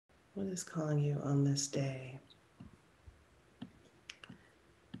What is calling you on this day?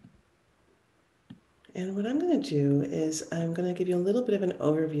 And what I'm going to do is I'm going to give you a little bit of an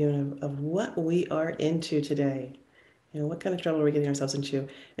overview of what we are into today. You know, what kind of trouble are we getting ourselves into?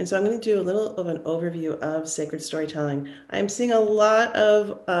 And so I'm going to do a little of an overview of sacred storytelling. I'm seeing a lot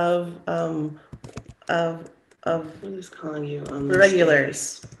of what is calling you on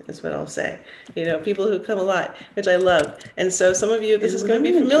regulars is what I'll say. You know, people who come a lot, which I love. And so some of you, this is going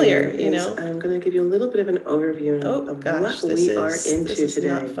to be familiar. You know, I'm going to give you a little bit of an overview of what we are into today. This is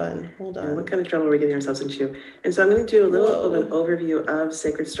not fun. Hold on. What kind of trouble are we getting ourselves into? And so I'm going to do a little of an overview of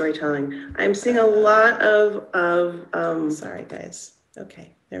sacred storytelling. I'm seeing a lot of sorry guys.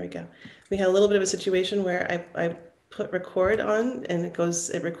 Okay, there we go. We had a little bit of a situation where I put record on and it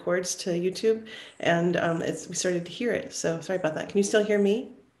records to YouTube, and we started to hear it. So sorry about that. Can you still hear me?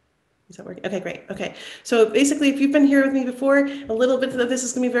 Is that working? Okay, great. Okay. So basically, if you've been here with me before, a little bit of this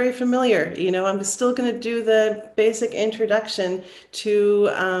is going to be very familiar. You know, I'm still going to do the basic introduction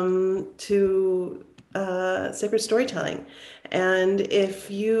to sacred storytelling. And if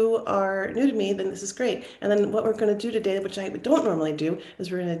you are new to me, then this is great. And then what we're going to do today, which I don't normally do,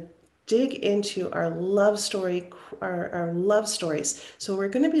 is we're going to dig into our love story, our love stories. So we're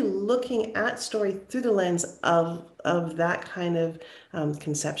going to be looking at story through the lens of that kind of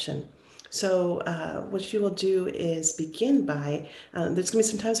conception. So what you will do is begin by, there's going to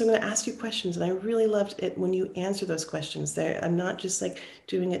be some times I'm going to ask you questions, and I really loved it when you answer those questions. I'm not just like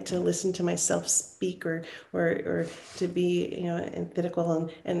doing it to listen to myself speak or to be, you know,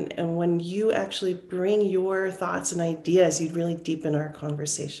 antithetical. And when you actually bring your thoughts and ideas, you really deepen our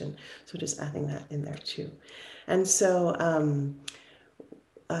conversation. So just adding that in there too. And so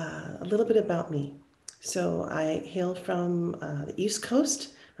a little bit about me. So I hail from the East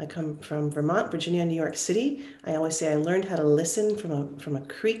Coast. I come from Vermont, Virginia, New York City. I always say I learned how to listen from a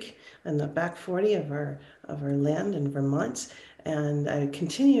creek in the back 40 of our land in Vermont. And I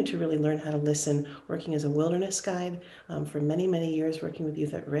continue to really learn how to listen, working as a wilderness guide for many, many years, working with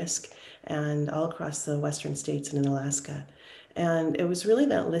youth at risk and all across the western states and in Alaska. And it was really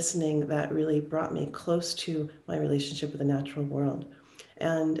that listening that really brought me close to my relationship with the natural world.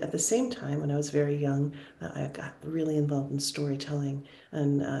 And at the same time, when I was very young, I got really involved in storytelling.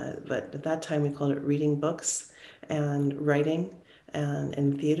 But at that time, we called it reading books and writing and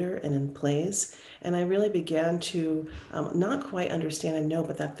in theater and in plays. And I really began to not quite understand and know,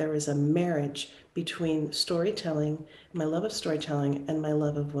 but that there was a marriage between storytelling, my love of storytelling, and my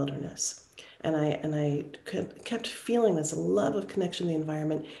love of wilderness. And I kept feeling this love of connection to the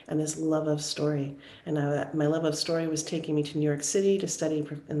environment and this love of story. And my love of story was taking me to New York City to study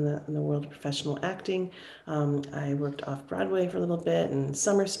in the world of professional acting. I worked off Broadway for a little bit and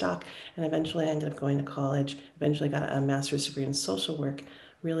summer stock, and eventually I ended up going to college. Eventually got a master's degree in social work,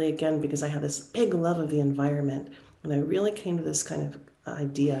 really again because I had this big love of the environment. And I really came to this kind of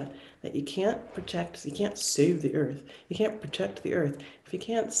idea that you can't protect, you can't save the earth. You can't protect the earth if you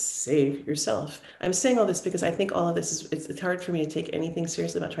can't save yourself. I'm saying all this because I think all of this it's hard for me to take anything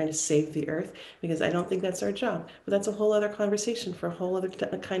seriously about trying to save the earth because I don't think that's our job. But that's a whole other conversation for a whole other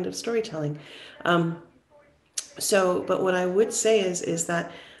kind of storytelling. Um, but what I would say is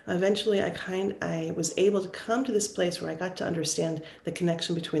that eventually I was able to come to this place where I got to understand the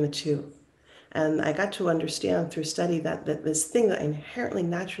connection between the two. And I got to understand through study that this thing that I inherently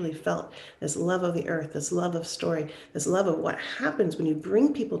naturally felt, this love of the earth, this love of story, this love of what happens when you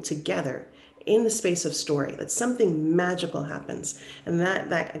bring people together in the space of story, that something magical happens. And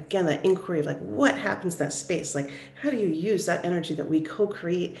that again, that inquiry of like, what happens to that space? Like, how do you use that energy that we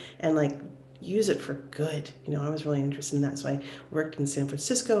co-create and like use it for good? You know, I was really interested in that. So I worked in San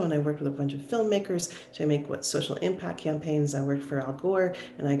Francisco and I worked with a bunch of filmmakers to make what social impact campaigns. I worked for Al Gore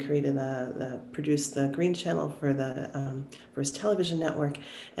and I produced the Green Channel for his television network.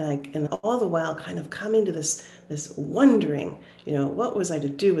 And all the while kind of coming to this wondering, you know, what was I to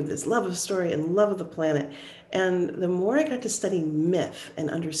do with this love of story and love of the planet? And the more I got to study myth and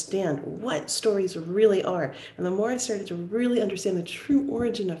understand what stories really are, and the more I started to really understand the true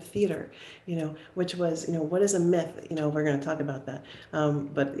origin of theater, you know, which was, you know, what is a myth? You know, we're going to talk about that.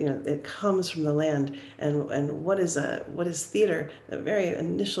 But you know, it comes from the land, and what is theater? The very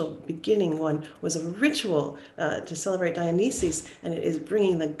initial beginning one was a ritual to celebrate Dionysus, and it is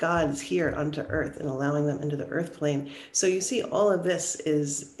bringing the gods here onto earth and allowing them into the earth plane. So you see, all of this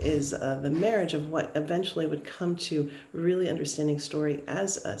is the marriage of what eventually would come to really understanding story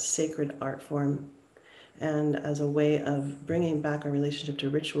as a sacred art form and as a way of bringing back our relationship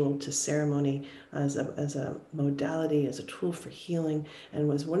to ritual, to ceremony, as a modality, as a tool for healing, and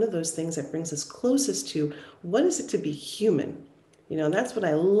was one of those things that brings us closest to what is it to be human. And that's what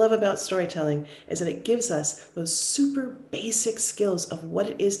I love about storytelling is that it gives us those super basic skills of what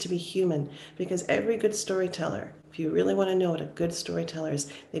it is to be human. Because every good storyteller, if you really want to know what a good storyteller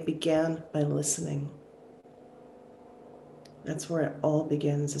is, they began by listening. That's where it all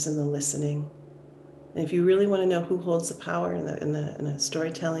begins, is in the listening. And if you really want to know who holds the power in a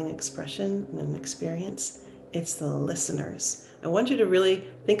storytelling expression and an experience, it's the listeners. I want you to really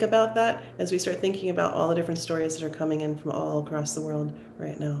think about that as we start thinking about all the different stories that are coming in from all across the world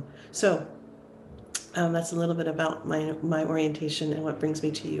right now. So that's a little bit about my orientation and what brings me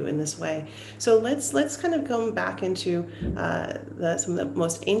to you in this way. So let's kind of go back into some of the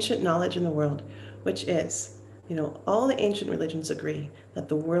most ancient knowledge in the world, which is, all the ancient religions agree that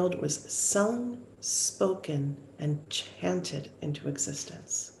the world was sung, spoken, and chanted into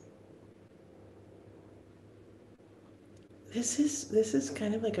existence. This is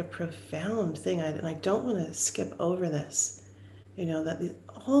kind of like a profound thing, and I don't want to skip over this. That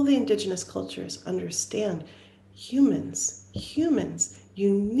all the indigenous cultures understand humans'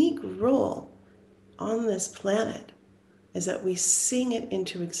 unique role on this planet is that we sing it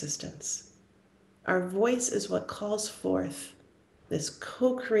into existence. Our voice is what calls forth this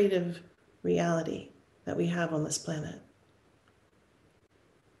co-creative reality that we have on this planet.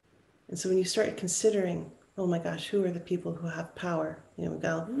 And so when you start considering, oh my gosh, who are the people who have power? We've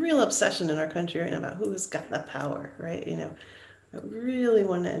got a real obsession in our country right now about who's got the power, right? I really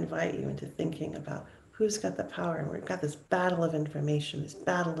want to invite you into thinking about who's got the power. And we've got this battle of information, this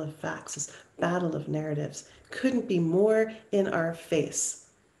battle of facts, this battle of narratives. Couldn't be more in our face,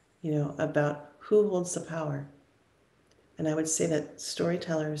 about who holds the power. And I would say that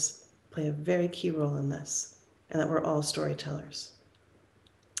storytellers play a very key role in this, and that we're all storytellers.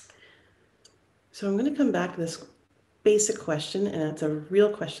 So I'm going to come back to this basic question, and it's a real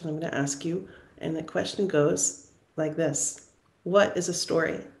question I'm going to ask you. And the question goes like this: what is a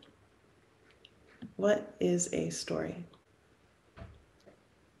story? What is a story?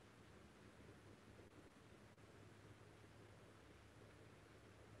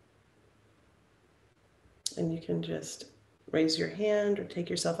 And you can just raise your hand or take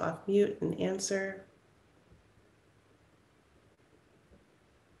yourself off mute and answer.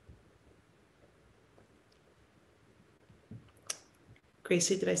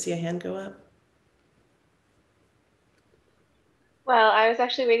 Gracie, did I see a hand go up? Well, I was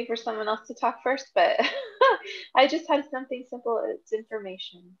actually waiting for someone else to talk first, but I just had something simple. It's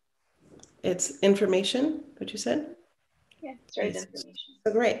information. It's information, what you said? Yeah, stories Yes. information.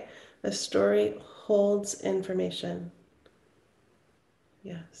 So great. The story holds information.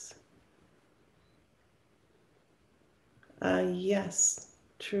 Yes. Yes.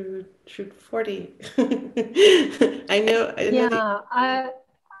 True 40. I know that. Yeah,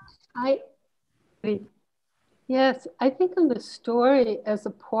 I, yes, I think of the story as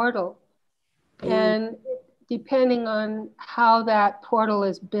a portal, Mm, and depending on how that portal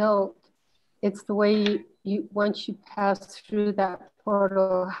is built, it's the way you once you pass through that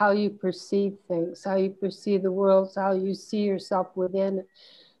portal, how you perceive things, how you perceive the world, how you see yourself within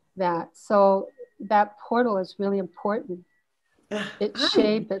that. So that portal is really important. Its I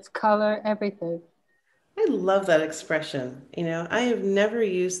shape, its color, everything. I love that expression. I have never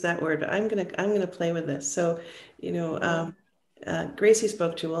used that word, but I'm gonna play with this. So, you know, Yeah. um, Gracie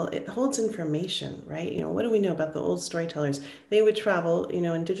spoke to, well, it holds information, right? What do we know about the old storytellers? They would travel,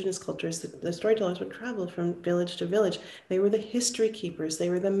 indigenous cultures, the storytellers would travel from village to village. They were the history keepers, they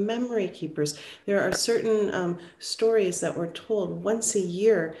were the memory keepers. There are certain stories that were told once a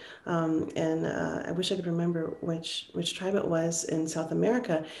year, and I wish I could remember which tribe it was in South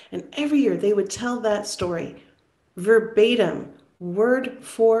America. And every year they would tell that story verbatim, word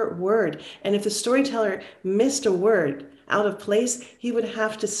for word. And if the storyteller missed a word out of place, he would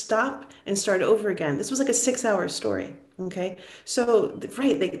have to stop and start over again. This was like a 6-hour story. Okay, so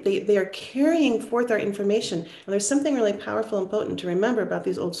right, they are carrying forth our information, and there's something really powerful and potent to remember about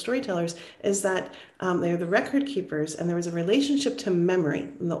these old storytellers is that they're the record keepers, and there was a relationship to memory.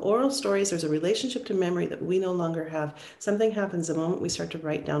 In the oral stories, there's a relationship to memory that we no longer have. Something happens the moment we start to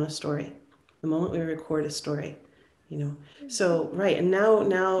write down a story, the moment we record a story. you know so right, and now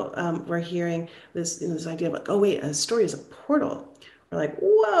we're hearing this idea of like, oh wait, a story is a portal. We're like,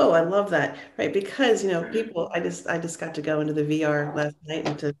 whoa, I love that, right? Because people, I just got to go into the VR last night,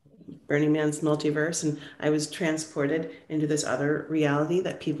 into Burning Man's multiverse, and I was transported into this other reality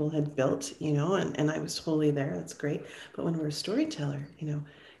that people had built, and I was totally there. That's great. But when we're a storyteller,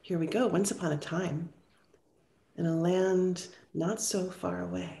 here we go, once upon a time, in a land not so far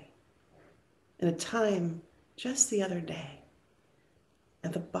away, in a time, just the other day,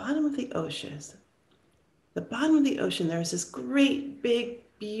 at the bottom of the ocean, The bottom of the ocean, there is this great, big,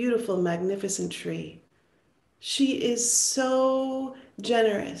 beautiful, magnificent tree. She is so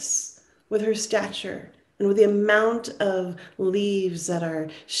generous with her stature and with the amount of leaves that are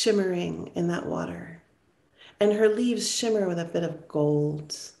shimmering in that water. And her leaves shimmer with a bit of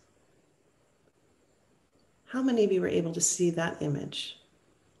gold. How many of you were able to see that image?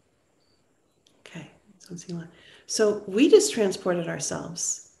 Okay, so we just transported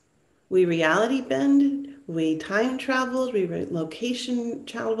ourselves. We reality bend, we time traveled, we location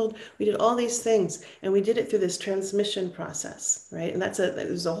traveled, we did all these things, and we did it through this transmission process, right? And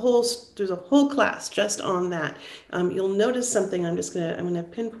there's a whole class just on that. You'll notice something. I'm gonna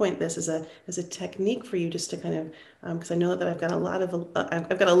pinpoint this as a technique for you, just to kind of because I know that I've got a lot of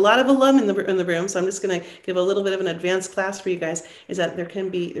alum in the room, so I'm just gonna give a little bit of an advanced class for you guys. Is that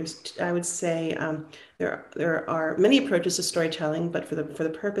I would say there are many approaches to storytelling, but for the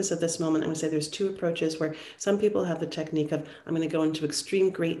purpose of this moment, I'm going to say there's two approaches where some people have the technique of I'm going to go into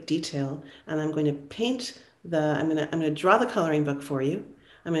extreme great detail and I'm going to draw the coloring book for you.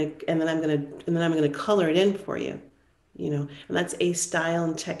 And then I'm going to color it in for you. And that's a style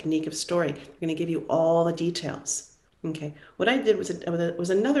and technique of story. I'm going to give you all the details. Okay, what I did was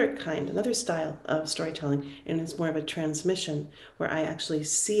another style of storytelling, and it's more of a transmission where I actually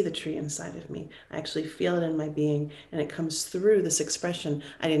see the tree inside of me. I actually feel it in my being, and it comes through this expression.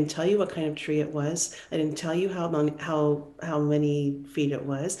 I didn't tell you what kind of tree it was. I didn't tell you how many feet it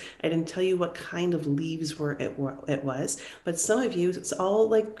was. I didn't tell you what kind of leaves it was. But some of you, it's all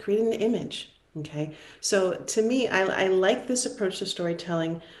like creating an image. Okay, so to me, I like this approach to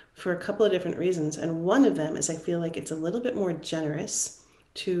storytelling for a couple of different reasons. And one of them is I feel like it's a little bit more generous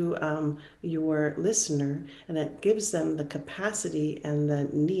to your listener, and it gives them the capacity and the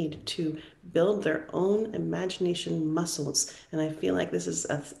need to build their own imagination muscles. And I feel like this is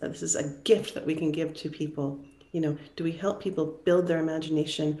a gift that we can give to people. Do we help people build their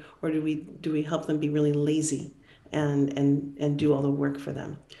imagination, or do we help them be really lazy and do all the work for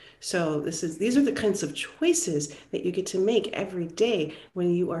them? So these are the kinds of choices that you get to make every day when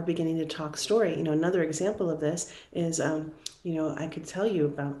you are beginning to talk story. Another example of this is, I could tell you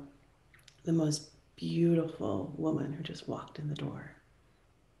about the most beautiful woman who just walked in the door.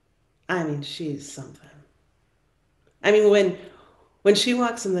 I mean, she's something. I mean, when she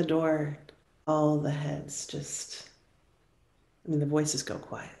walks in the door, all the heads the voices go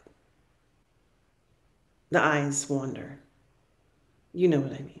quiet. The eyes wander. You know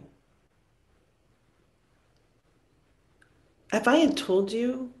what I mean. If I had told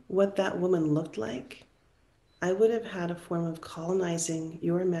you what that woman looked like, I would have had a form of colonizing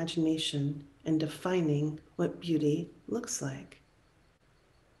your imagination and defining what beauty looks like.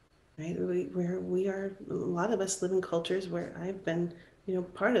 Right? A lot of us live in cultures where I've been,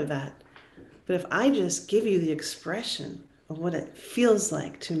 part of that. But if I just give you the expression of what it feels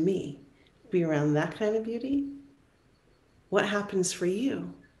like to me to be around that kind of beauty, what happens for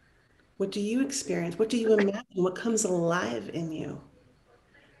you? What do you experience? What do you imagine? What comes alive in you?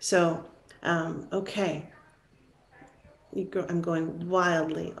 So, okay, I'm going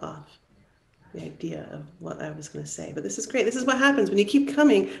wildly off the idea of what I was going to say, but this is great. This is what happens when you keep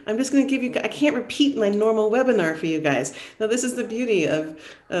coming. I'm just going to give you, I can't repeat my normal webinar for you guys. Now, this is the beauty of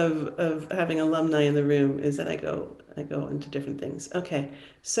having alumni in the room, is that I go into different things. Okay,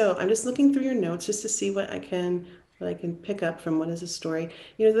 so I'm just looking through your notes just to see what I can pick up from what is a story.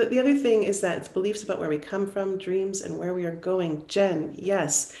 The other thing is that it's beliefs about where we come from, dreams, and where we are going. Jen,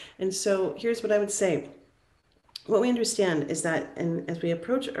 yes. And so here's what I would say. What we understand is that, and as we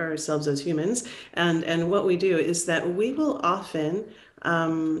approach ourselves as humans, and what we do is that we will often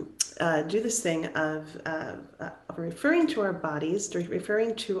do this thing of referring to our bodies,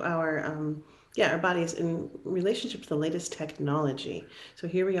 referring to our bodies in relationship to the latest technology. So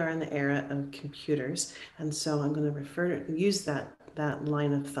here we are in the era of computers, and so I'm going to use that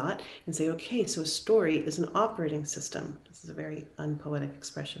line of thought and say, okay, so a story is an operating system. This is a very unpoetic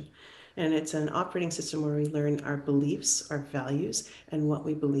expression. And it's an operating system where we learn our beliefs, our values, and what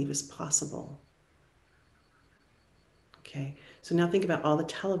we believe is possible. Okay, so now think about all the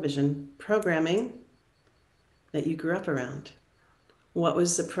television programming that you grew up around. What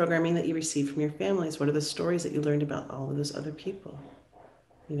was the programming that you received from your families? What are the stories that you learned about all of those other people?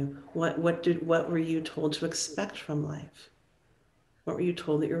 What were you told to expect from life? What were you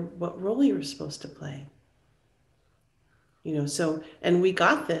told what role you were supposed to play? And we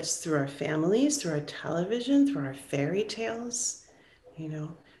got this through our families, through our television, through our fairy tales, you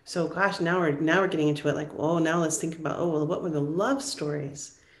know. So gosh, now we're getting into it like, oh, now let's think about, oh, well, what were the love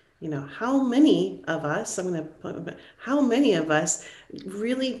stories? You know, how many of us, how many of us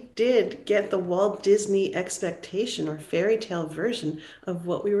really did get the Walt Disney expectation or fairy tale version of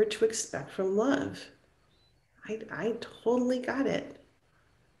what we were to expect from love? I totally got it,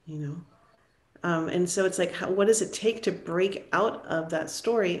 you know. And so it's like, what does it take to break out of that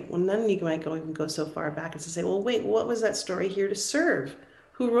story? Well, then you might go even go so far back as to say, well, wait, what was that story here to serve?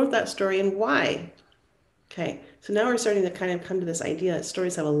 Who wrote that story and why? Okay, so now we're starting to kind of come to this idea that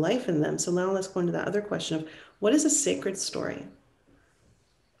stories have a life in them. So now let's go into that other question of what is a sacred story?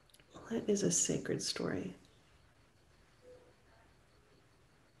 What is a sacred story?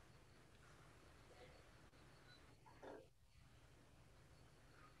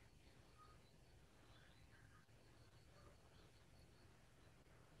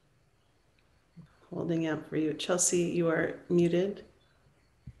 Holding out for you. Chelsea, you are muted.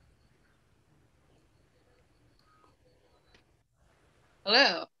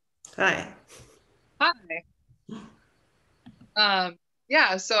 Hello. Hi. Hi.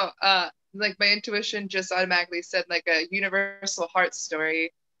 Yeah, so like my intuition just automatically said like a universal heart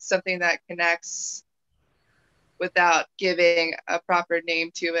story, something that connects without giving a proper name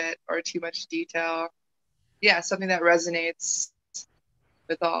to it or too much detail. Yeah, something that resonates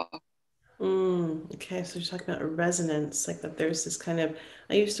with all. Okay, so you're talking about a resonance, like that there's this kind of,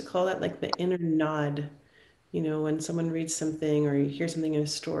 I used to call that like the inner nod. You know, when someone reads something or you hear something in a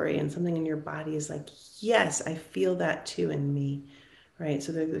story and something in your body is like, yes, I feel that too in me. Right.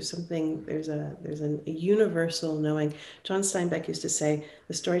 So there's something, a universal knowing. John Steinbeck used to say,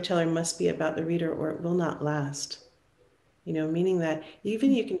 the storyteller must be about the reader or it will not last. You know, meaning that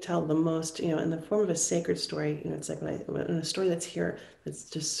even you can tell the most, you know, in the form of a sacred story, you know, it's like when a story that's here, that's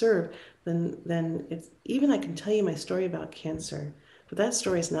to serve, then it's, even I can tell you my story about cancer, but that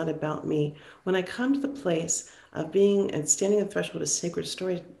story is not about me. When I come to the place of being and standing at the threshold of a sacred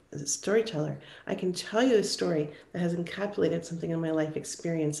story, as a storyteller, I can tell you a story that has encapsulated something in my life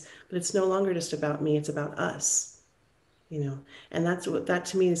experience, but it's no longer just about me, it's about us, you know. And that's what, that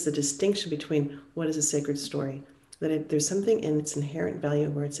to me is the distinction between what is a sacred story, that there's something in its inherent value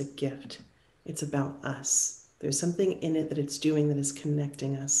where it's a gift, it's about us, there's something in it that it's doing that is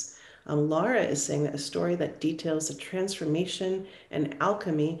connecting us. Laura is saying that a story that details the transformation and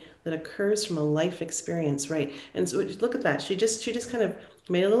alchemy that occurs from a life experience, right? And so look at that. She just kind of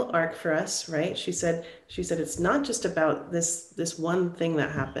made a little arc for us, right? She said it's not just about this one thing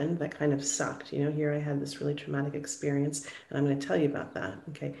that happened that kind of sucked. You know, here I had this really traumatic experience, and I'm going to tell you about that.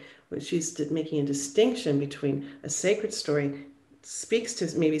 Okay, but she's making a distinction between a sacred story speaks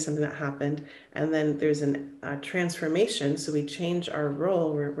to maybe something that happened, and then there's a transformation, so we change our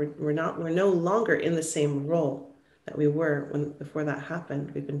role. We're no longer in the same role that we were when before that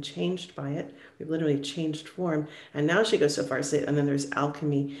happened. We've been changed by it. We've literally changed form. And now she goes so far as to say, and then there's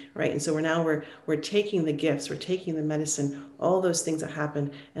alchemy, right? And so we're taking the gifts, we're taking the medicine, all those things that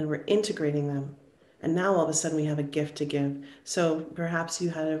happened, and we're integrating them. And now all of a sudden we have a gift to give. So perhaps you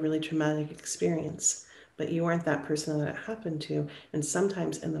had a really traumatic experience, but you weren't that person that it happened to. And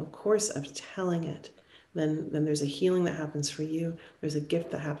sometimes in the course of telling it, then there's a healing that happens for you. There's a gift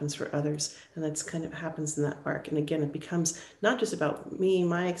that happens for others. And that's kind of happens in that arc. And again, it becomes not just about me,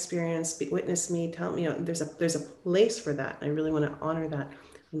 my experience, witness me, tell me, you know, there's a place for that. I really want to honor that.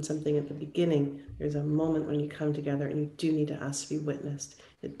 And something at the beginning, there's a moment when you come together and you do need to ask to be witnessed.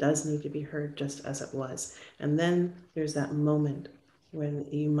 It does need to be heard just as it was. And then there's that moment when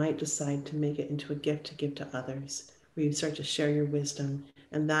you might decide to make it into a gift to give to others, where you start to share your wisdom.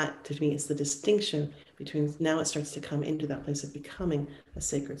 And that, to me, is the distinction between now it starts to come into that place of becoming a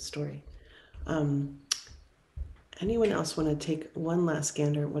sacred story. Um, Anyone else want to take one last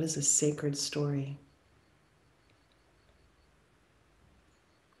gander? What is a sacred story?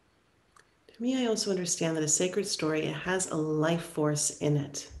 To me, I also understand that a sacred story, it has a life force in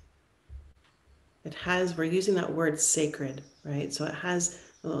it. It has, we're using that word sacred, right? So it has,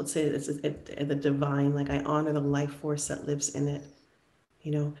 well, let's say it's the divine, like I honor the life force that lives in it,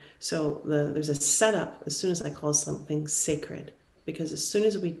 you know. So there's a setup as soon as I call something sacred, because as soon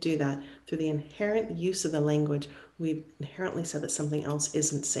as we do that, through the inherent use of the language, we've inherently said that something else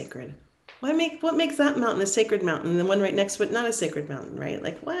isn't sacred. What makes that mountain a sacred mountain and the one right next to it not a sacred mountain, right?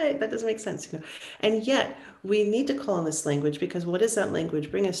 Like what? That doesn't make sense, you know. And yet we need to call on this language, because what does that language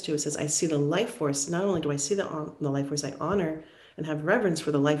bring us to? It says, I see the life force. Not only do I see the life force, I honor and have reverence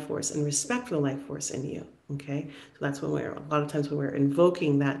for the life force and respect for the life force in you. Okay, so that's when we're, a lot of times when we're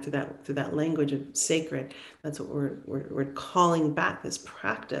invoking that through that language of sacred, that's what we're calling back, this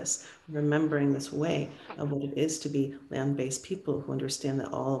practice, remembering this way of what it is to be land-based people who understand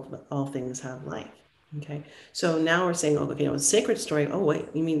that all things have life. Okay, so now we're saying, oh, okay, a sacred story. Oh, wait,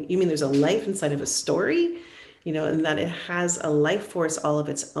 you mean there's a life inside of a story, and that it has a life force all of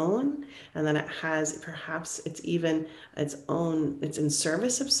its own, and that it has perhaps it's even its own, it's in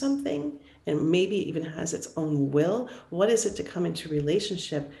service of something, and maybe even has its own will. What is it to come into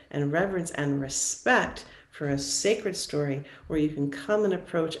relationship and reverence and respect for a sacred story where you can come and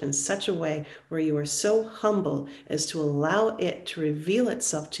approach in such a way where you are so humble as to allow it to reveal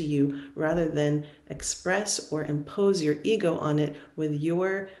itself to you rather than express or impose your ego on it with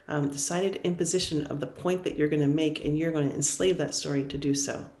your decided imposition of the point that you're going to make, and you're going to enslave that story to do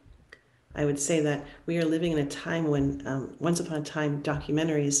so. I would say that we are living in a time when, once upon a time,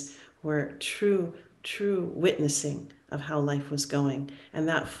 documentaries were true witnessing of how life was going, and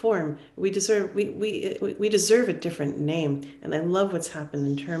that form we deserve a different name. And I love what's happened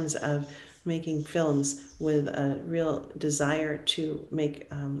in terms of making films with a real desire to make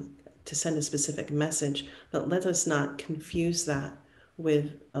to send a specific message, but let us not confuse that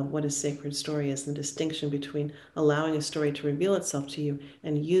with what a sacred story is, and the distinction between allowing a story to reveal itself to you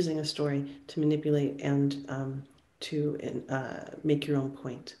and using a story to manipulate and to make your own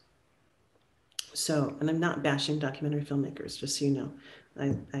point. So, and I'm not bashing documentary filmmakers, just so you know.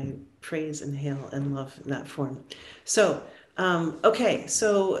 I praise and hail and love that form. So, okay,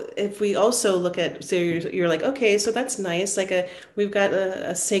 so if we also look at, so you're like, okay, so that's nice. We've got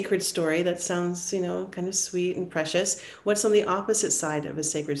a sacred story that sounds, kind of sweet and precious. What's on the opposite side of a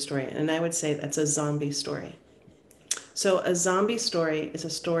sacred story? And I would say that's a zombie story. So a zombie story is a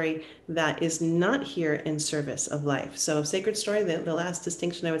story that is not here in service of life. So sacred story, the last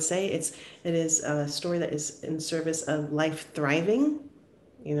distinction I would say, it is a story that is in service of life thriving.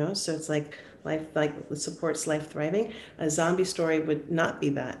 So it's like it supports life thriving. A zombie story would not be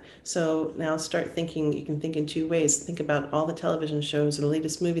that. So now start thinking. You can think in two ways. Think about all the television shows or the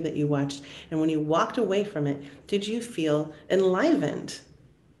latest movie that you watched, and when you walked away from it, did you feel enlivened?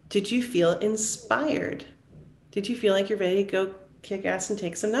 Did you feel inspired? Did you feel like you're ready to go kick ass and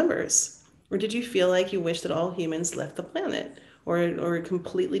take some numbers? Or did you feel like you wish that all humans left the planet? Or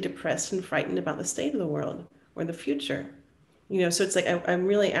completely depressed and frightened about the state of the world or the future? So it's like I'm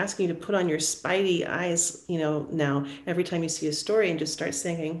really asking you to put on your spidey eyes, now every time you see a story and just start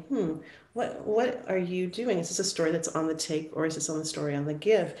thinking, what are you doing? Is this a story that's on the take, or is this on the story on the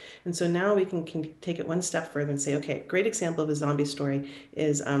give? And so now we can take it one step further and say, okay, great example of a zombie story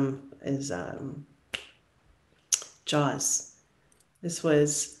is Jaws. This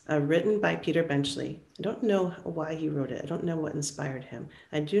was written by Peter Benchley. I don't know why he wrote it. I don't know what inspired him.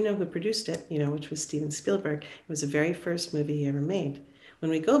 I do know who produced it, which was Steven Spielberg. It was the very first movie he ever made.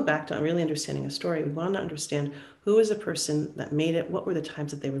 When we go back to really understanding a story, we want to understand who was the person that made it, what were the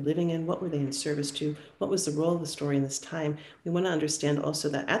times that they were living in, what were they in service to, what was the role of the story in this time. We want to understand also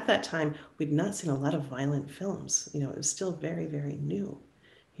that at that time, we'd not seen a lot of violent films. It was still very, very new.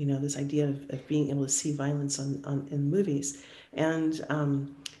 This idea of being able to see violence in movies. And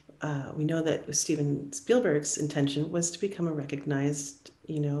we know that Steven Spielberg's intention was to become a recognized,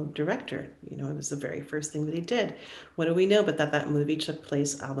 director. It was the very first thing that he did. What do we know but that movie took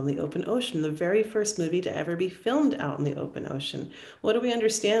place out on the open ocean, the very first movie to ever be filmed out in the open ocean? What do we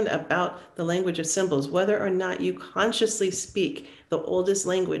understand about the language of symbols, whether or not you consciously speak the oldest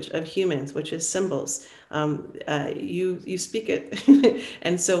language of humans, which is symbols? You speak it.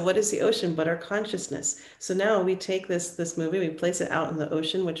 And so what is the ocean but our consciousness? So now we take this movie, we place it out in the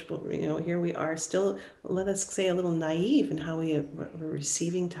ocean, which, here we are still, let us say, a little naive in how we're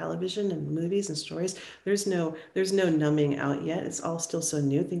receiving television and movies and stories. There's no numbing out yet. It's all still so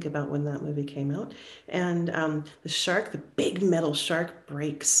new. Think about when that movie came out. And the big metal shark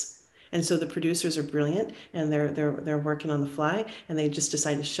breaks. And so the producers are brilliant, and they're working on the fly, and they just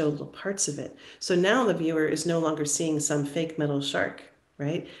decide to show little parts of it. So now the viewer is no longer seeing some fake metal shark,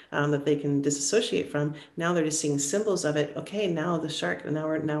 right? That they can disassociate from. Now they're just seeing symbols of it. Okay, now the shark. Now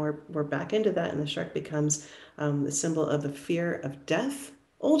we're back into that, and the shark becomes the symbol of the fear of death.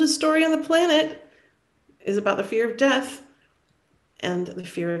 Oldest story on the planet is about the fear of death and the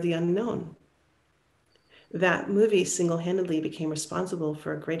fear of the unknown. That movie single-handedly became responsible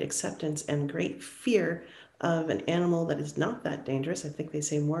for a great acceptance and great fear of an animal that is not that dangerous. I think they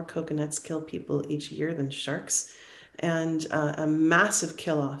say more coconuts kill people each year than sharks, and a massive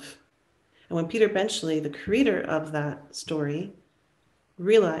kill-off. And when Peter Benchley, the creator of that story,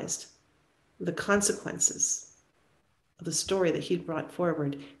 realized the consequences of the story that he'd brought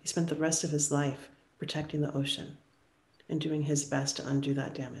forward, he spent the rest of his life protecting the ocean and doing his best to undo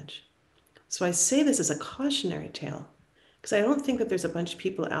that damage. So I say this as a cautionary tale because I don't think that there's a bunch of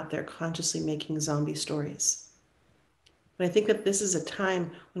people out there consciously making zombie stories. But I think that this is a time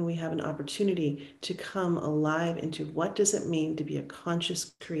when we have an opportunity to come alive into what does it mean to be a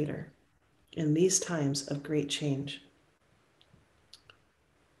conscious creator in these times of great change.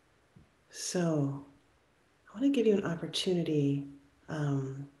 So I want to give you an opportunity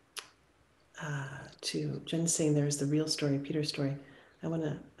to Jen's saying there's the real story, Peter's story. I want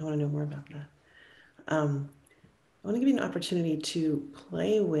to know more about that. I want to give you an opportunity to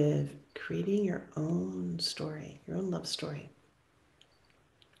play with creating your own story, your own love story.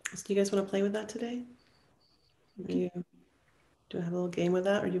 So do you guys want to play with that today? You do I have a little game with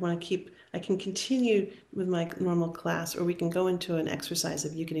that, or do you want to keep? I can continue with my normal class, or we can go into an exercise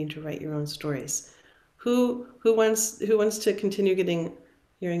of you getting to write your own stories. Who wants to continue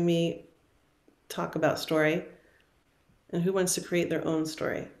hearing me talk about story, and who wants to create their own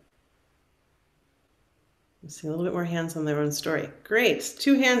story? I'm seeing a little bit more hands on their own story. Great,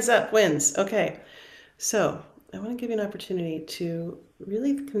 2 hands up wins. Okay, so I want to give you an opportunity to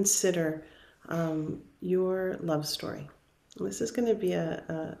really consider your love story. This is going to be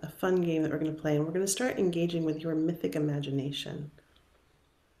a fun game that we're going to play, and we're going to start engaging with your mythic imagination.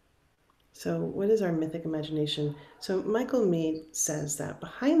 So what is our mythic imagination? So Michael Meade says that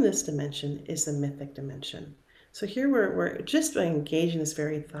behind this dimension is the mythic dimension. So here we're just by engaging this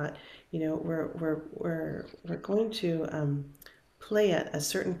very thought, we're going to play at a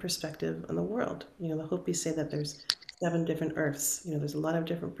certain perspective on the world. The Hopis say that there's 7 different Earths. There's a lot of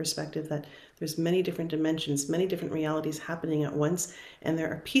different perspective, that there's many different dimensions, many different realities happening at once, and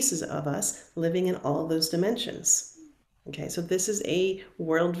there are pieces of us living in all those dimensions. Okay, so this is a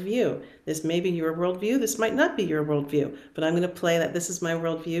worldview. This may be your worldview. This might not be your worldview, but I'm going to play that this is my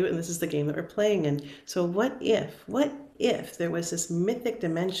worldview and this is the game that we're playing in. So what if there was this mythic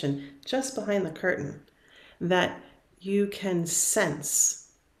dimension just behind the curtain that you can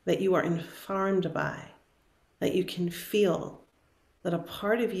sense, that you are informed by, that you can feel, that a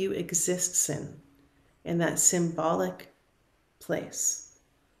part of you exists in that symbolic place?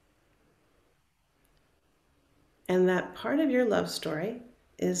 And that part of your love story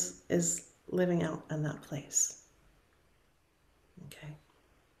is living out in that place. Okay.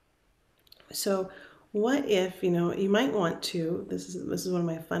 So what if, you might want to, this is one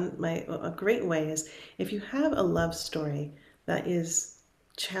of a great way is if you have a love story that is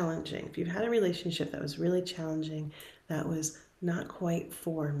challenging, if you've had a relationship that was really challenging, that was not quite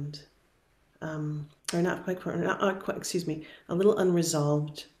formed, or not quite formed, a little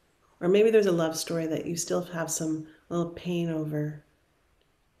unresolved, or maybe there's a love story that you still have some little pain over.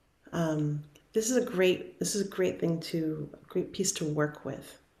 This is a great piece to work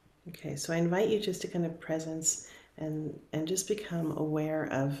with. Okay, so I invite you just to kind of presence and just become aware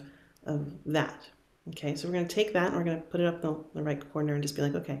of that. Okay, so we're going to take that and we're going to put it up in the right corner and just be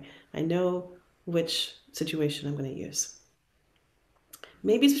like, okay, I know which situation I'm going to use.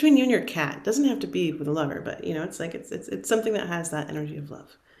 Maybe it's between you and your cat. It doesn't have to be with a lover, but it's like it's something that has that energy of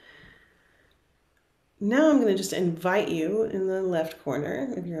love. Now I'm going to just invite you in the left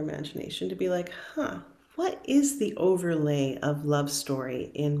corner of your imagination to be like, what is the overlay of love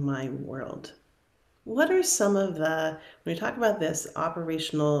story in my world? What are some of when we talk about this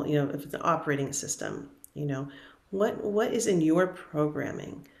operational, if it's an operating system, what is in your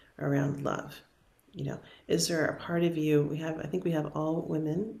programming around love? Is there a part of you, I think we have all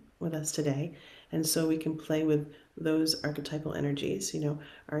women with us today, and so we can play with those archetypal energies. Do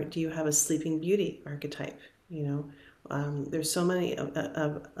you have a sleeping beauty archetype? There's so many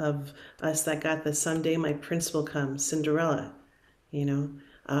of us that got the someday my prince will come, Cinderella.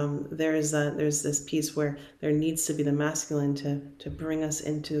 There's this piece where there needs to be the masculine to bring us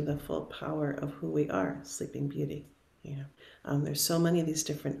into the full power of who we are, sleeping beauty. There's so many of these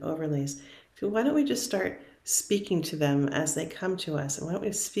different overlays. So why don't we just start speaking to them as they come to us, and why don't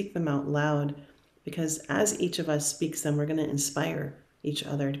we speak them out loud? Because as each of us speaks them, we're going to inspire each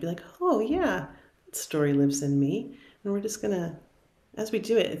other to be like, oh yeah, that story lives in me. And we're just going to, as we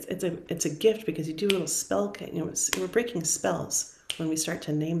do it, it's a gift, because you do a little spell, we're breaking spells when we start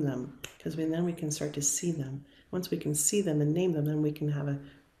to name them, because then we can start to see them. Once we can see them and name them, then we can have a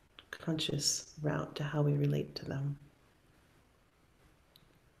conscious route to how we relate to them.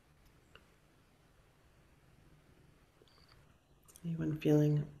 Anyone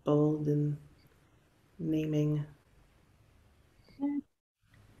feeling bold in naming?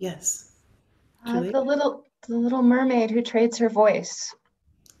 Yes. Julie? The little mermaid who trades her voice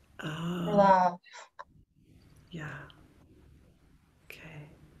for love. Yeah. Okay.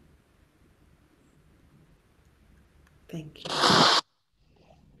 Thank you.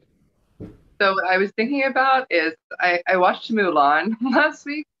 So what I was thinking about is I watched Mulan last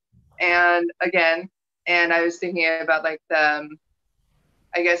week, and And I was thinking about like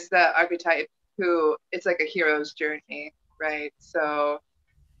I guess the archetype who it's like a hero's journey, right? So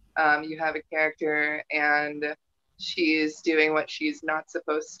you have a character and she's doing what she's not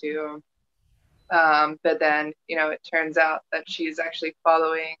supposed to. But then, it turns out that she's actually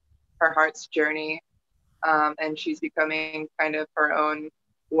following her heart's journey, and she's becoming kind of her own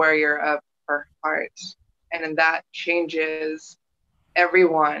warrior of her heart. And then that changes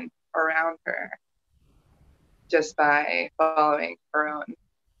everyone around her just by following her own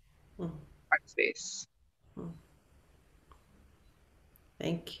heart space.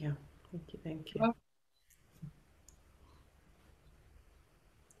 Thank you. Thank you. Thank you.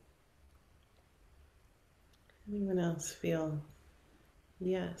 Anyone else feel?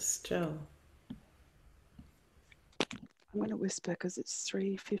 Yes, Joe. I'm going to whisper because it's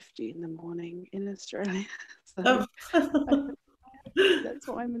 3:50 in the morning in Australia. So that's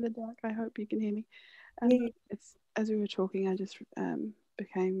why I'm in the dark. I hope you can hear me. It's as we were talking, I just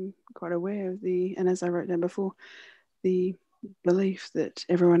became quite aware of and as I wrote down before, the belief that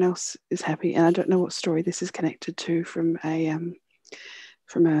everyone else is happy. And I don't know what story this is connected to from a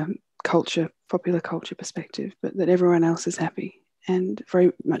popular culture perspective, but that everyone else is happy, and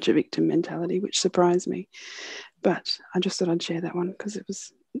very much a victim mentality, which surprised me. But I just thought I'd share that one because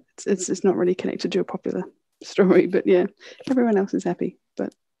it's not really connected to a popular story. But yeah, everyone else is happy,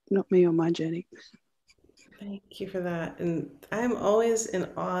 but not me on my journey. Thank you for that. And I'm always in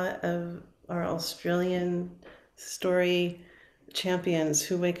awe of our Australian story champions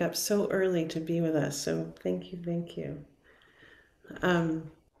who wake up so early to be with us. So thank you, thank you.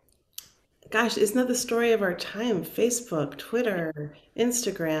 Gosh, isn't that the story of our time? Facebook, Twitter,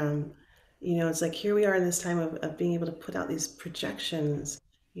 Instagram. It's like here we are in this time of being able to put out these projections,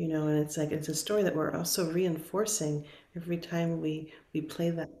 and it's like it's a story that we're also reinforcing every time we play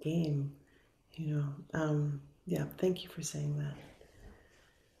that game, Yeah, thank you for saying that.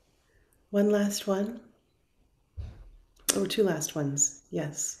 One last one. Oh, two last ones.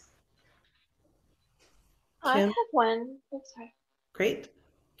 Yes. I Kim, have one. Oh, sorry. great.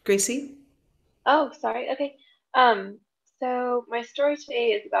 Gracie? Oh, sorry. Okay. So my story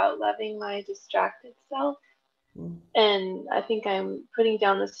today is about loving my distracted self. And I think I'm putting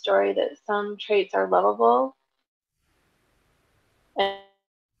down the story that some traits are lovable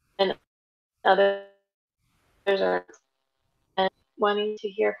and others are, and wanting to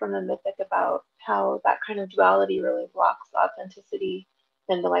hear from the mythic about how that kind of duality really blocks authenticity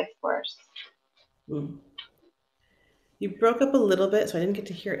in the life force. You broke up a little bit, so I didn't get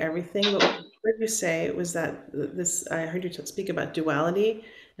to hear everything, but what I heard you say was that I heard you speak about duality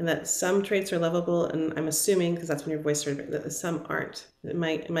and that some traits are lovable, and I'm assuming, because that's when your voice started, that some aren't. Am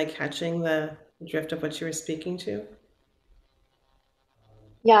I catching the drift of what you were speaking to?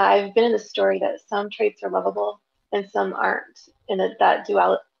 Yeah, I've been in the story that some traits are lovable and some aren't, and that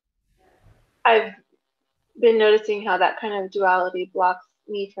duality, I've been noticing how that kind of duality blocks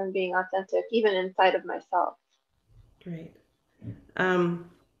me from being authentic, even inside of myself. Great. A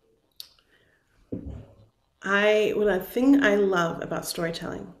thing I love about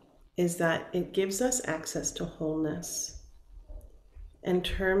storytelling is that it gives us access to wholeness in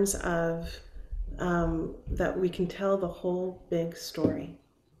terms of that we can tell the whole big story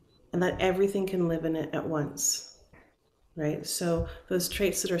and that everything can live in it at once, right? So those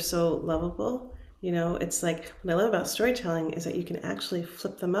traits that are so lovable, it's like what I love about storytelling is that you can actually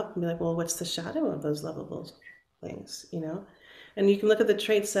flip them up and be like, well, what's the shadow of those lovable things, And you can look at the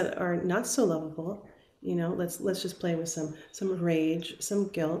traits that are not so lovable, let's just play with some rage, some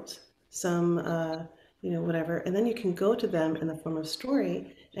guilt, some whatever, and then you can go to them in the form of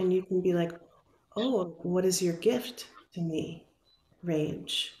story and you can be like, oh, what is your gift to me?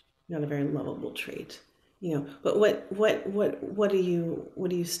 Rage, not a very lovable trait, but what do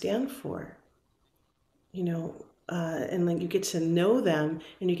you stand for? And like you get to know them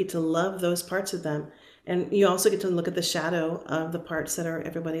and you get to love those parts of them. And you also get to look at the shadow of the parts that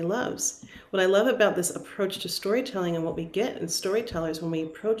everybody loves. What I love about this approach to storytelling and what we get in storytellers when we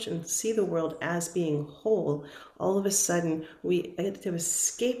approach and see the world as being whole, all of a sudden we get to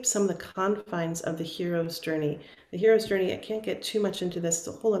escape some of the confines of the hero's journey. The hero's journey, I can't get too much into this,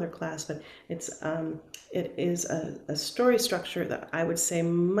 it's a whole other class, but it is a story structure that I would say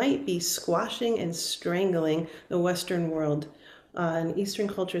might be squashing and strangling the Western world. In Eastern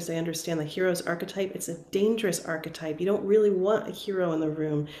cultures, they understand the hero's archetype. It's a dangerous archetype. You don't really want a hero in the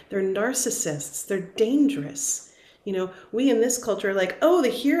room. They're narcissists. They're dangerous. You know, we in this culture are like, oh, the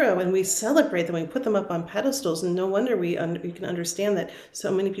hero, and we celebrate them, we put them up on pedestals, and no wonder we can understand that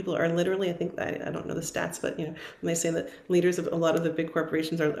so many people are literally, I think, I don't know the stats, but, you know, when they say that leaders of a lot of the big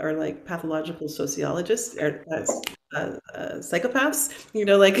corporations are like pathological sociologists, or psychopaths, you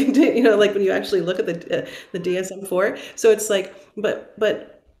know, like, you know, like when you actually look at the DSM-4. So it's like, but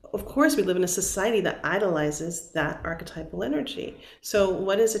of course, we live in a society that idolizes that archetypal energy. So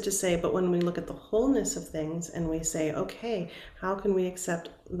what is it to say? But when we look at the wholeness of things and we say, okay, how can we accept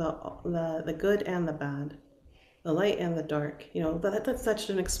the good and the bad, the light and the dark? You know, that's such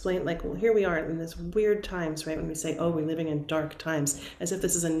an explain. Like, well, here we are in this weird times, right? When we say, oh, we're living in dark times, as if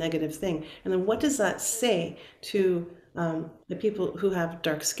this is a negative thing. And then what does that say to the people who have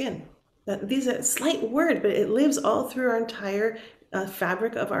dark skin? That these are a slight word, but it lives all through our entire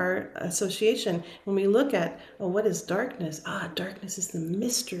fabric of our association. When we look at, oh, what is darkness? Darkness is the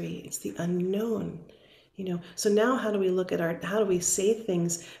mystery. It's the unknown. You know, so now how do we look at how do we say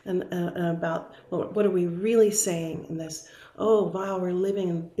things and about, well, what are we really saying in this? Oh, wow, we're living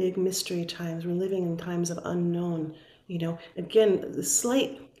in big mystery times. We're living in times of unknown. You know, again, the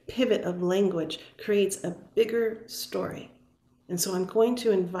slight pivot of language creates a bigger story. And so I'm going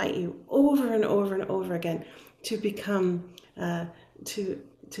to invite you over and over and over again to become, to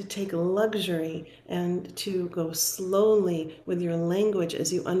take luxury and to go slowly with your language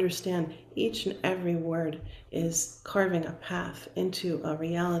as you understand each and every word is carving a path into a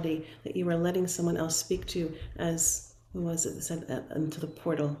reality that you are letting someone else speak to, as, who was it that said, into the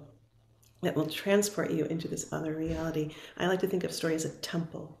portal that will transport you into this other reality. I like to think of story as a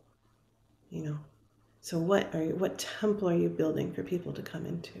temple, you know. So what temple are you building for people to come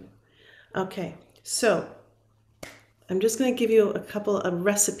into? Okay, so I'm just going to give you a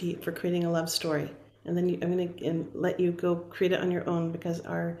recipe for creating a love story, and then I'm going to let you go create it on your own, because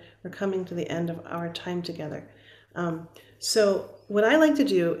we're coming to the end of our time together. So what I like to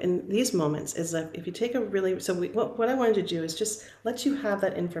do in these moments is that if you take what I wanted to do is just let you have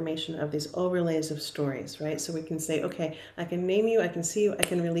that information of these overlays of stories, right? So we can say, okay, I can name you, I can see you, I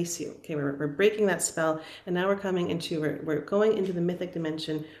can release you. Okay, we're breaking that spell, and now we're going into the mythic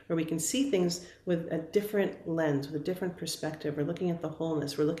dimension where we can see things with a different lens, with a different perspective. We're looking at the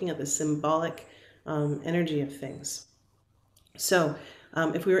wholeness. We're looking at the symbolic energy of things. So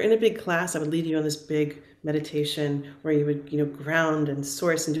if we were in a big class, I would lead you on this big meditation where you would, you know, ground and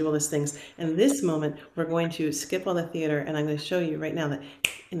source and do all those things. And this moment, we're going to skip all the theater, and I'm going to show you right now that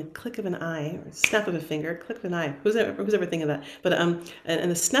in the click of an eye, or snap of a finger, click of an eye, who's ever thinking of that? But in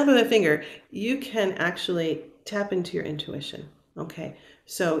the snap of a finger, you can actually tap into your intuition. Okay,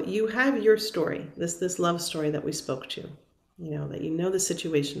 so you have your story, this love story that we spoke to, you know, that you know the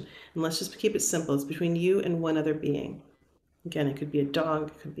situation, and let's just keep it simple. It's between you and one other being. Again, it could be a dog,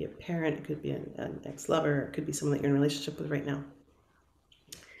 it could be a parent, it could be an ex-lover, it could be someone that you're in a relationship with right now.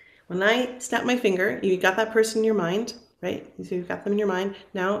 When I snap my finger, you got that person in your mind, right? So you've got them in your mind.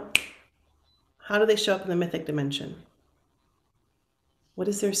 Now, how do they show up in the mythic dimension? What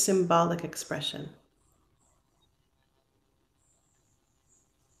is their symbolic expression?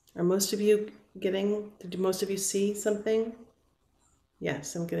 Are most of you did most of you see something?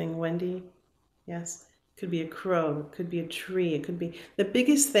 Yes, I'm getting Wendy. Yes. Could be a crow, it could be a tree, it could be the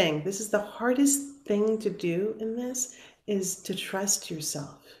biggest thing. This is the hardest thing to do in this, is to trust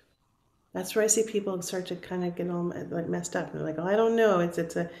yourself. That's where I see people start to kind of get all like messed up. They're like, oh, I don't know.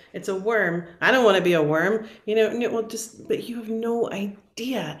 It's a worm. I don't want to be a worm. You know, well, but you have no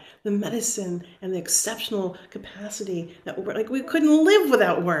idea the medicine and the exceptional capacity that we couldn't live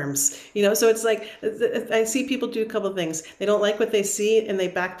without worms. You know, so it's like I see people do a couple of things. They don't like what they see and they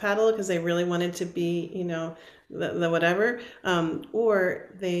backpedal because they really wanted to be, you know, the whatever, or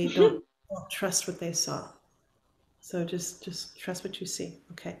they don't trust what they saw. So just trust what you see.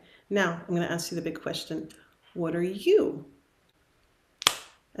 Okay. Now I'm going to ask you the big question. What are you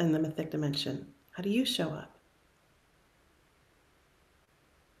in the mythic dimension? How do you show up?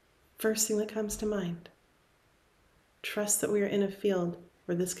 First thing that comes to mind. Trust that we are in a field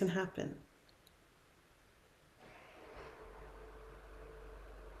where this can happen.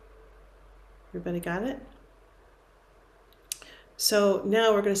 Everybody got it? So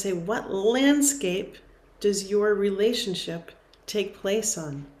now we're going to say, what landscape does your relationship take place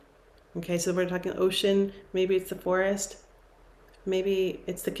on? Okay, so we're talking ocean, maybe it's the forest, maybe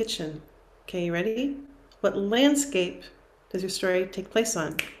it's the kitchen. Okay, you ready? What landscape does your story take place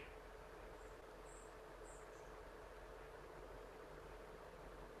on?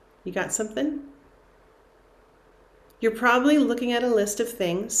 You got something? You're probably looking at a list of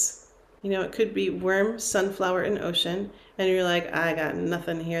things. You know, it could be worm, sunflower, and ocean. and you're like, I got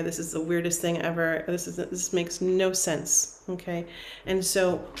nothing here. This is the weirdest thing ever. This makes no sense. Okay, and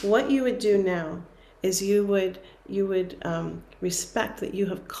so what you would do now is you would respect that you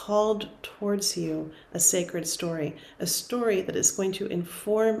have called towards you a sacred story, a story that is going to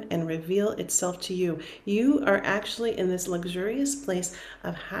inform and reveal itself to you. You are actually in this luxurious place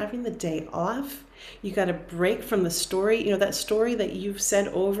of having the day off. You got to break from the story. You know, that story that you've said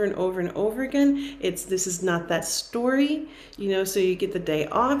over and over and over again. This is not that story, so you get the day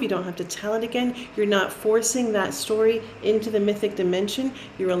off. You don't have to tell it again. You're not forcing that story into the mythic dimension.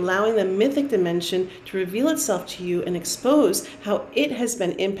 You're allowing the mythic dimension to reveal itself to you and expose how it has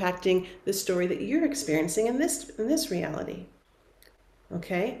been impacting the story that you're experiencing in this reality.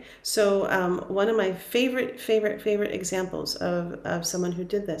 Okay, so one of my favorite examples of someone who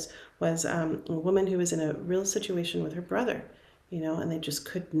did this was a woman who was in a real situation with her brother, and they just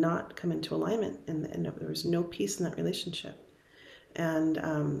could not come into alignment, and there was no peace in that relationship, and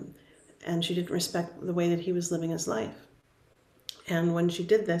she didn't respect the way that he was living his life. And when she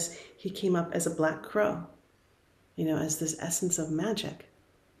did this, he came up as a black crow, as this essence of magic.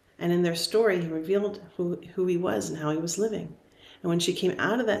 And in their story, he revealed who he was and how he was living. And when she came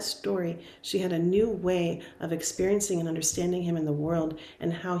out of that story, she had a new way of experiencing and understanding him in the world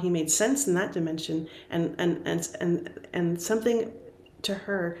and how he made sense in that dimension. And something to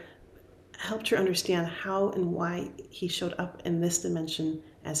her helped her understand how and why he showed up in this dimension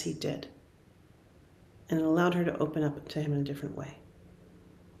as he did. And it allowed her to open up to him in a different way.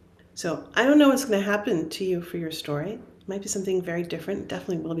 So I don't know what's going to happen to you for your story. It might be something very different.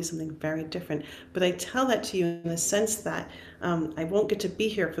 Definitely will be something very different. But I tell that to you in the sense that I won't get to be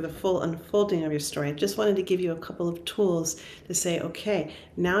here for the full unfolding of your story. I just wanted to give you a couple of tools to say, okay,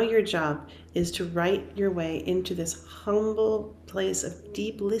 now your job is to write your way into this humble place of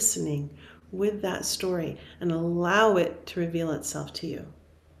deep listening with that story and allow it to reveal itself to you.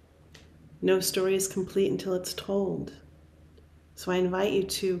 No story is complete until it's told. So I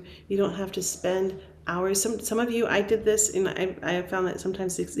invite you don't have to spend hours. Some of you, I did this, and I have found that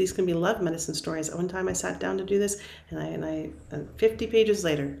sometimes these can be love medicine stories. One time I sat down to do this, and I 50 pages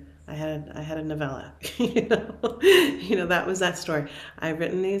later, I had a novella. That was that story. I've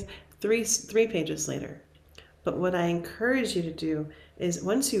written these 3 pages later. But what I encourage you to do is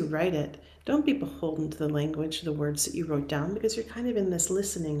once you write it, don't be beholden to the language, the words that you wrote down, because you're kind of in this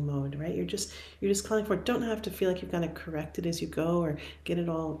listening mode, right? You're just calling for it. Don't have to feel like you've got to correct it as you go or get it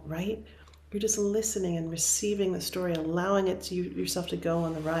all right. You're just listening and receiving the story, allowing it to yourself to go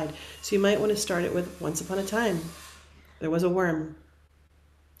on the ride. So you might want to start it with once upon a time, there was a worm.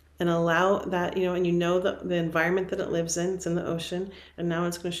 And allow that, and the environment that it lives in, it's in the ocean, and now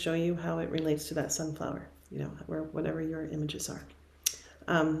it's going to show you how it relates to that sunflower, where whatever your images are.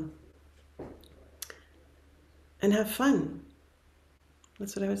 And have fun.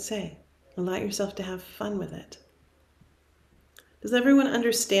 That's what I would say. Allow yourself to have fun with it. Does everyone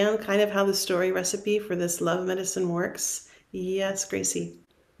understand kind of how the story recipe for this love medicine works? Yes, Gracie.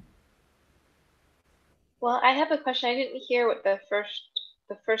 Well, I have a question. I didn't hear what the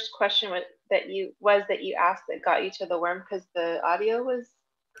first question that you asked that got you to the worm, because the audio was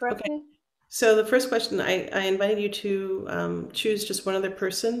corrupted. Okay. So the first question, I invited you to choose just one other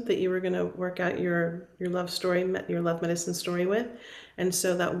person that you were going to work out your love story, your love medicine story with. And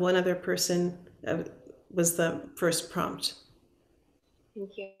so that one other person was the first prompt.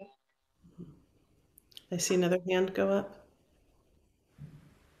 Thank you. I see another hand go up.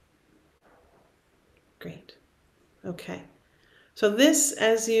 Great. Okay. So this,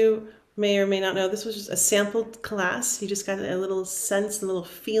 as you may or may not know, this was just a sampled class. You just got a little sense, a little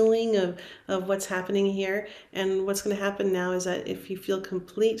feeling of what's happening here. And what's going to happen now is that if you feel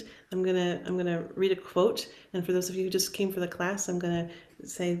complete, I'm gonna read a quote. And for those of you who just came for the class, I'm gonna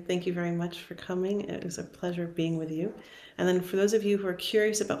say thank you very much for coming. It was a pleasure being with you. And then for those of you who are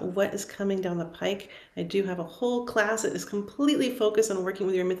curious about what is coming down the pike, I do have a whole class that is completely focused on working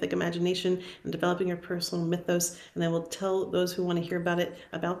with your mythic imagination and developing your personal mythos. And I will tell those who want to hear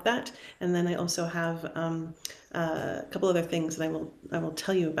about that. And then I also have a couple other things that I will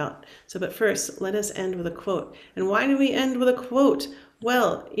tell you about. So, but first, let us end with a quote. And why do we end with a quote?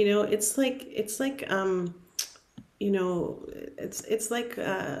 Well, it's like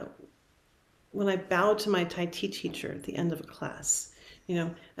when I bow to my Tai Chi teacher at the end of a class.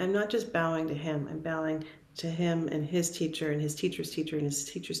 I'm not just bowing to him, I'm bowing to him and his teacher and his teacher's teacher and his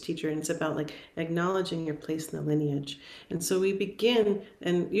teacher's teacher. And it's about like acknowledging your place in the lineage. And so we begin,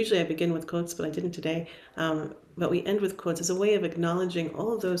 and usually I begin with quotes, but I didn't today. But we end with quotes as a way of acknowledging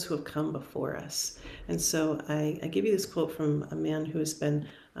all of those who have come before us. And so I give you this quote from a man who has been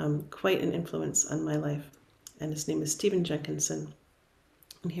quite an influence on my life. and his name is Stephen Jenkinson.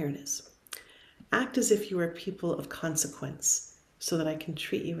 And here it is. Act as if you are people of consequence, so that I can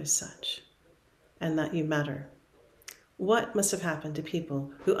treat you as such, and that you matter. What must have happened to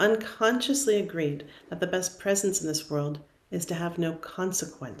people who unconsciously agreed that the best presence in this world is to have no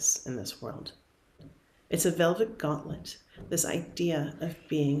consequence in this world? It's a velvet gauntlet, this idea of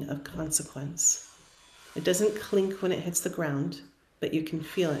being of consequence. It doesn't clink when it hits the ground, but you can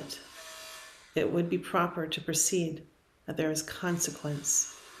feel it. It would be proper to proceed that there is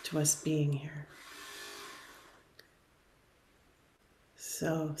consequence to us being here.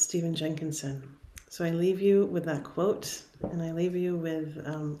 So, Stephen Jenkinson. So I leave you with that quote, and I leave you with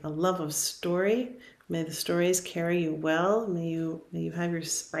a love of story. May the stories carry you well. May you have your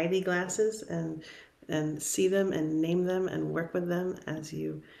spidey glasses and see them and name them and work with them as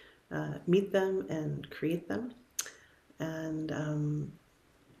you meet them and create them. And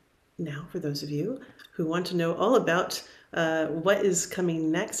now, for those of you who want to know all about what is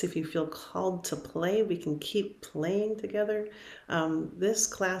coming next, if you feel called to play, we can keep playing together. This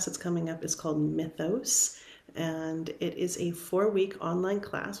class that's coming up is called Mythos, and it is a 4-week online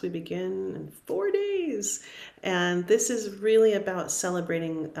class. We begin in 4 days, and this is really about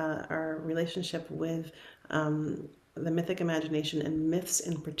celebrating our relationship with the mythic imagination and myths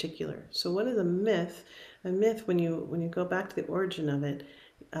in particular. So what is a myth? A myth, when you go back to the origin of it,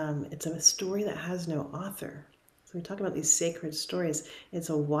 it's a story that has no author. So we talk about these sacred stories. It's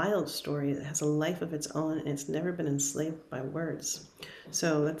a wild story that has a life of its own, and it's never been enslaved by words.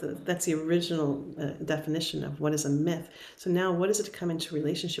 So that's the original definition of what is a myth. So now, what is it to come into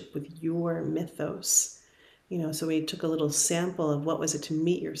relationship with your mythos? So we took a little sample of what was it to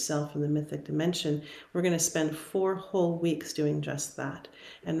meet yourself in the mythic dimension. We're going to spend 4 whole weeks doing just that,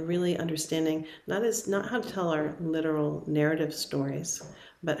 and really understanding not how to tell our literal narrative stories,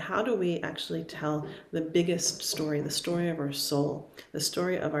 but how do we actually tell the biggest story, the story of our soul, the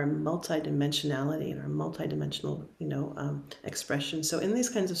story of our multidimensionality and our multidimensional, expression. So in these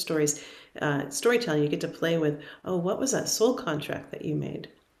kinds of stories, storytelling, you get to play with, what was that soul contract that you made?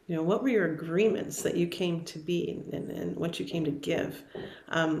 What were your agreements that you came to be and what you came to give?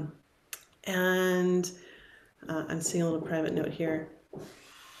 And I'm seeing a little private note here. I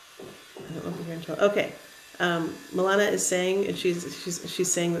don't know if you're going to. Okay. Milana is saying, and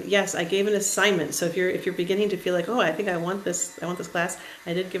she's saying that, yes, I gave an assignment. So if you're beginning to feel like, I think I want this class,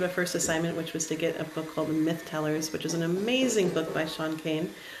 I did give a first assignment, which was to get a book called The Myth Tellers, which is an amazing book by Sean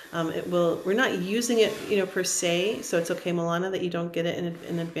Kane. We're not using it, per se, so it's okay, Milana, that you don't get it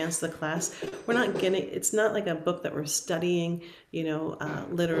in advance of the class. It's not like a book that we're studying,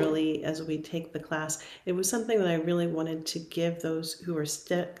 literally as we take the class. It was something that I really wanted to give those who are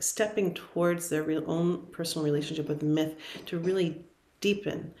stepping towards their own personal relationship with myth to really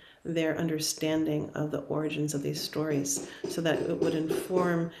deepen their understanding of the origins of these stories, so that it would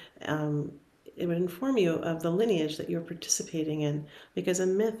inform you of the lineage that you're participating in. Because a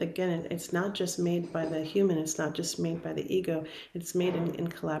myth, again, it's not just made by the human, it's not just made by the ego, it's made in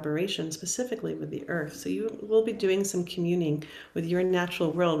collaboration, specifically with the earth. So you will be doing some communing with your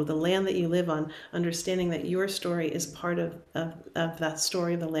natural world, with the land that you live on, understanding that your story is part of that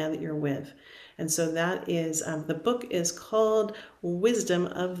story of the land that you're with. And so that is, the book is called Wisdom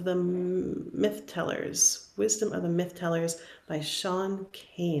of the Myth Tellers. Wisdom of the Myth Tellers by Sean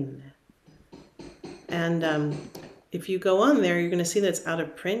Kane. And if you go on there, you're going to see that it's out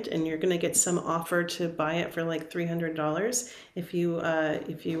of print, and you're going to get some offer to buy it for like $300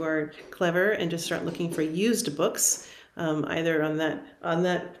 if you are clever and just start looking for used books, either on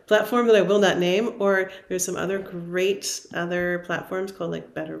that platform that I will not name, or there's some other great other platforms called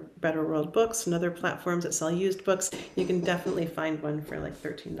like Better World Books and other platforms that sell used books. You can definitely find one for like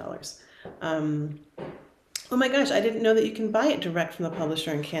 $13. Oh my gosh, I didn't know that you can buy it direct from the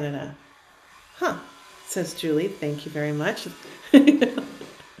publisher in Canada. Huh, says Julie. Thank you very much. The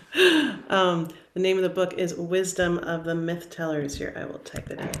name of the book is Wisdom of the Myth Tellers. Here, I will type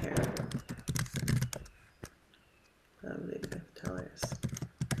it in here. Of the Myth Tellers.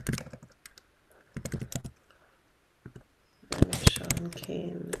 And Sean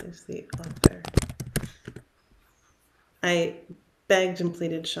Kane is the author. I begged and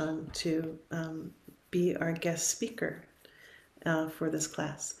pleaded Sean to be our guest speaker for this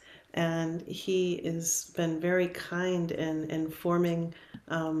class. And he has been very kind in informing.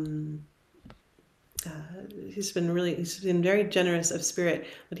 He's been very generous of spirit,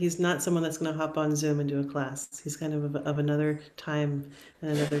 but he's not someone that's going to hop on Zoom and do a class. He's kind of another time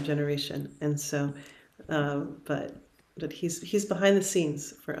and another generation, and so, but he's behind the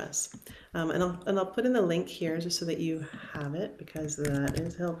scenes for us. And I'll put in the link here just so that you have it, because that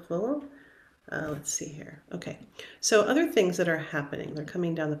is helpful. Let's see here. Okay, so other things that are happening, they're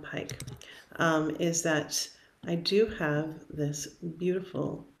coming down the pike, is that I do have this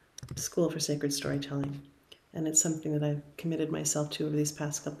beautiful School for Sacred Storytelling, and it's something that I've committed myself to over these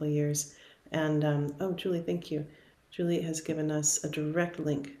past couple of years. And oh, Julie, thank you. Julie has given us a direct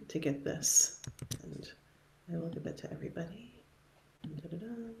link to get this, and I will give it to everybody.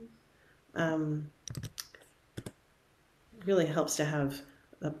 Really helps to have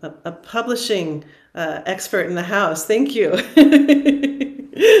a publishing expert in the house. Thank you.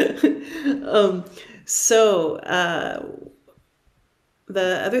 So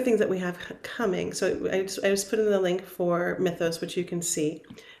the other things that we have coming, so I just put in the link for Mythos, which you can see.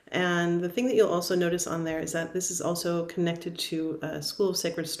 And the thing that you'll also notice on there is that this is also connected to School of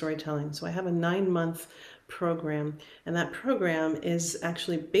Sacred Storytelling. So I have a 9-month program, and that program is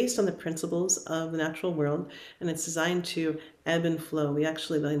actually based on the principles of the natural world, and it's designed to ebb and flow.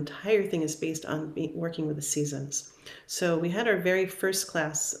 The entire thing is based on working with the seasons. So we had our very first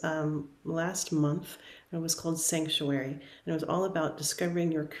class last month. It was called Sanctuary, and it was all about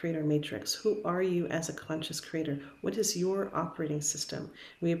discovering your creator matrix. Who are you as a conscious creator? What is your operating system?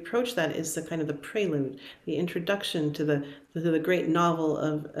 We approach that as the kind of the prelude, the introduction to the great novel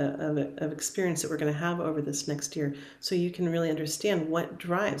of experience that we're going to have over this next year, so you can really understand what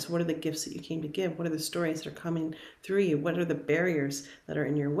drives, what are the gifts that you came to give, what are the stories that are coming through you, what are the barriers that are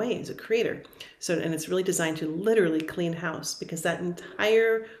in your way as a creator. So, and it's really designed to literally clean house, because that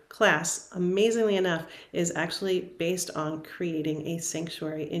entire class, amazingly enough, is actually based on creating a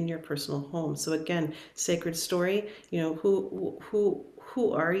sanctuary in your personal home. So again, sacred story,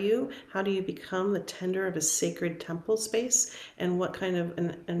 who are you? How do you become the tender of a sacred temple space? And what kind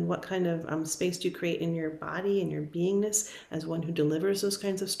of space do you create in your body and your beingness as one who delivers those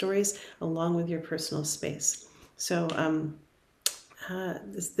kinds of stories, along with your personal space? So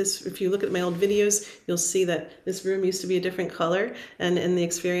if you look at my old videos, you'll see that this room used to be a different color. And in the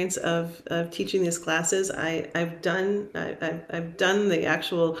experience of teaching these classes, I've done the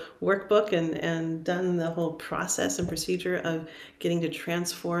actual workbook and done the whole process and procedure of getting to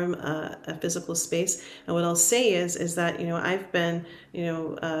transform a physical space. And what I'll say is that I've been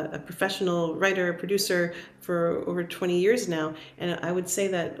a professional writer, producer for over 20 years now. And I would say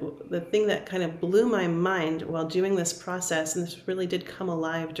that the thing that kind of blew my mind while doing this process, and this really did come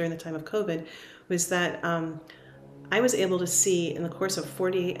alive during the time of COVID, was that I was able to see in the course of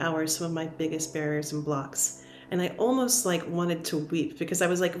 48 hours some of my biggest barriers and blocks. And I almost wanted to weep, because I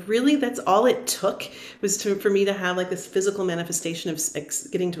was like, really, that's all it took was for me to have this physical manifestation of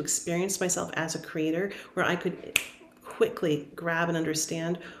getting to experience myself as a creator, where I could quickly grab and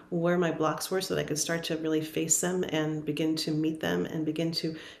understand where my blocks were, so that I could start to really face them and begin to meet them and begin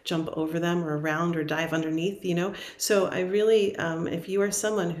to jump over them or around or dive underneath, So I really, if you are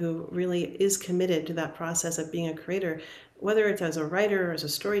someone who really is committed to that process of being a creator, whether it's as a writer or as a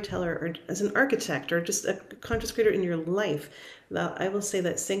storyteller or as an architect or just a conscious creator in your life, I will say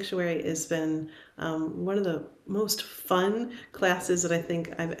that Sanctuary has been one of the most fun classes that I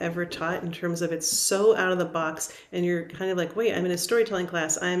think I've ever taught, in terms of it's so out of the box, and you're kind of like, wait, I'm in a storytelling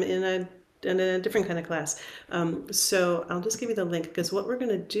class, I'm in a different kind of class. So I'll just give you the link, because what we're going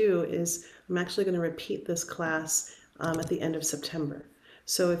to do is I'm actually going to repeat this class at the end of September.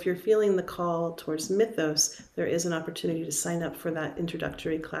 So if you're feeling the call towards Mythos, there is an opportunity to sign up for that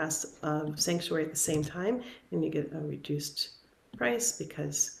introductory class of Sanctuary at the same time, and you get a reduced price,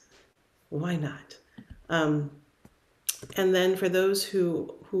 because why not? And then for those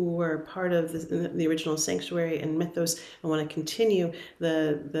who were part of the original Sanctuary and Mythos and want to continue,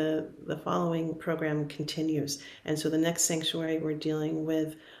 the following program continues. And so the next Sanctuary, we're dealing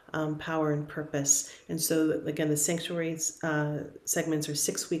with power and purpose. And so again, the Sanctuaries segments are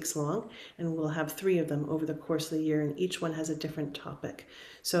 6 weeks long, and we'll have 3 of them over the course of the year, and each one has a different topic.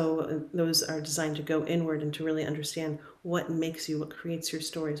 So those are designed to go inward and to really understand what makes you, what creates your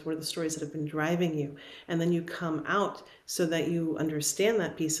stories, what are the stories that have been driving you. And then you come out so that you understand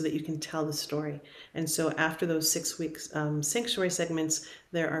that piece, so that you can tell the story. And so after those 6 weeks Sanctuary segments,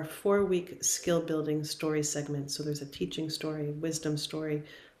 there are 4-week skill building story segments. So there's a teaching story, wisdom story.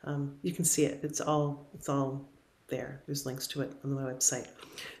 You can see it. It's all there. There's links to it on the website.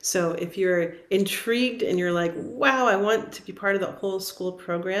 So if you're intrigued and you're like, wow, I want to be part of the whole school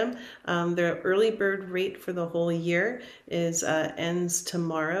program, the early bird rate for the whole year is ends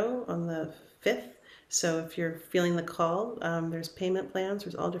tomorrow on the 5th. So if you're feeling the call, there's payment plans,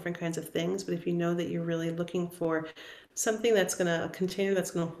 there's all different kinds of things. But if you know that you're really looking for something that's going to, a container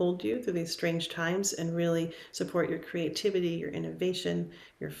that's going to hold you through these strange times and really support your creativity, your innovation,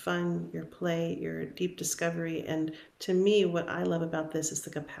 your fun, your play, your deep discovery. And to me, what I love about this is the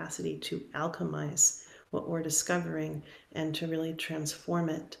capacity to alchemize what we're discovering and to really transform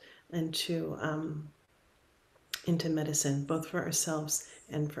it into medicine, both for ourselves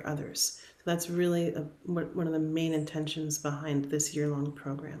and for others. So that's really one of the main intentions behind this year-long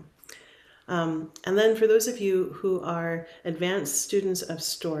program. And then for those of you who are advanced students of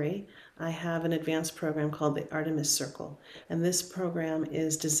story, I have an advanced program called the Artemis Circle. And this program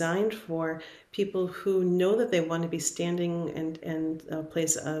is designed for people who know that they want to be standing in a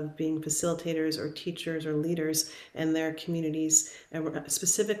place of being facilitators or teachers or leaders in their communities, and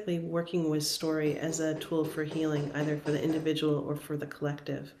specifically working with story as a tool for healing, either for the individual or for the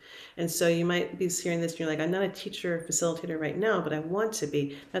collective. And so you might be hearing this and you're like, I'm not a teacher or facilitator right now, but I want to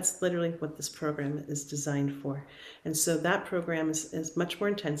be. That's literally what this program is designed for. And so that program is much more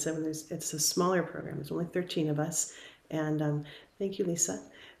intensive. And it's a smaller program. There's only 13 of us. And thank you, Lisa.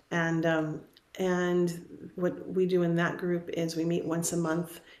 And what we do in that group is we meet once a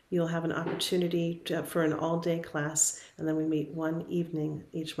month. You'll have an opportunity for an all-day class, and then we meet one evening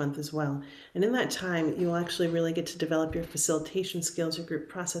each month as well. And in that time, you'll actually really get to develop your facilitation skills, your group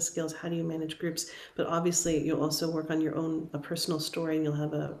process skills, how do you manage groups, but obviously you'll also work on your own personal story, and you'll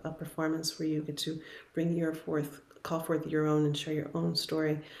have a performance where you get to call forth your own and share your own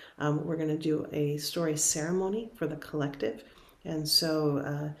story. We're going to do a story ceremony for the collective. And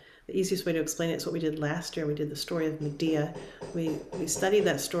so the easiest way to explain it is what we did last year. We did the story of Medea. We studied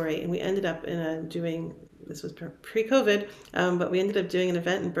that story, and we ended up doing, this was pre-COVID, but we ended up doing an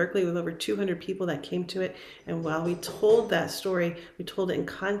event in Berkeley with over 200 people that came to it. And while we told that story, we told it in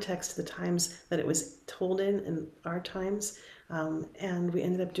context to the times that it was told in our times. And we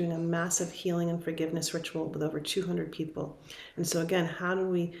ended up doing a massive healing and forgiveness ritual with over 200 people. And so again, how do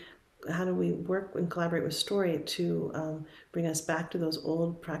we work and collaborate with story to bring us back to those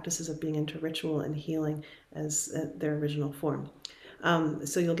old practices of being into ritual and healing as their original form?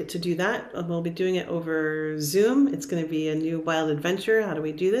 So you'll get to do that. We'll be doing it over Zoom. It's going to be a new wild adventure. How do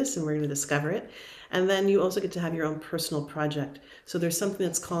we do this? And we're going to discover it. And then you also get to have your own personal project. So there's something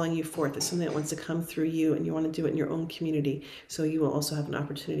that's calling you forth. There's something that wants to come through you, and you want to do it in your own community. So you will also have an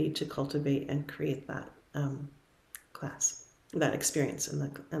opportunity to cultivate and create that class, that experience in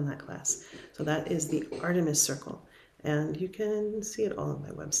that class. So that is the Artemis Circle. And you can see it all on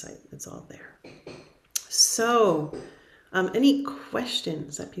my website. It's all there. So any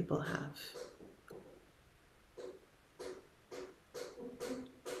questions that people have?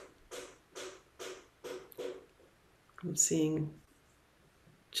 I'm seeing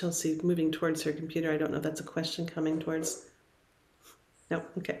Chelsea moving towards her computer. I don't know if that's a question coming towards. No,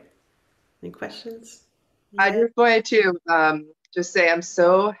 okay. Any questions? I Yeah. just wanted to just say I'm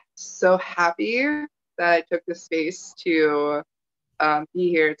so happy that I took the space to be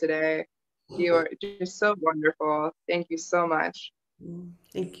here today. You are just so wonderful. Thank you so much.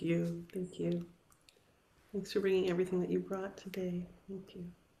 Thank you. Thank you. Thanks for bringing everything that you brought today. Thank you.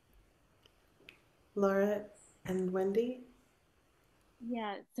 Laura and Wendy?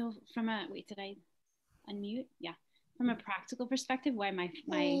 Yeah, so wait, did I unmute? Yeah. From a practical perspective, why my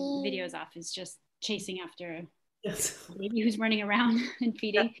video is off is just chasing after Yes. a baby who's running around and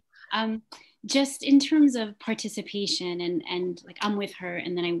feeding. Yeah. Just in terms of participation and like I'm with her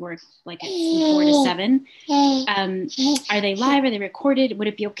and then I work like at 4 to 7. Are they live? Are they recorded? Would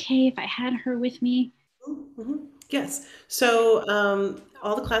it be okay if I had her with me? Mm-hmm. Yes. So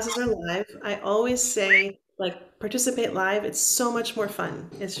all the classes are live. I always say, like, participate live. It's so much more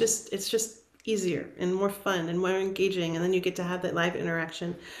fun. It's just easier and more fun and more engaging, and then you get to have that live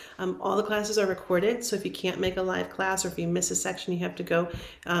interaction. All the classes are recorded, so if you can't make a live class or if you miss a section you have to go,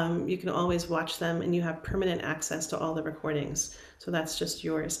 you can always watch them, and you have permanent access to all the recordings. So that's just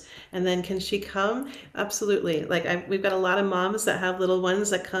yours. And then can she come? Absolutely. Like we've got a lot of moms that have little ones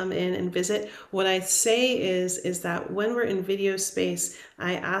that come in and visit. What I say is that when we're in video space,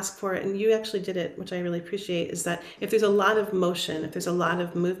 I ask for it, and you actually did it, which I really appreciate, is that if there's a lot of motion, if there's a lot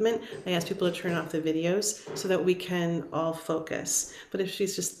of movement, I ask people to turn off the videos so that we can all focus. But if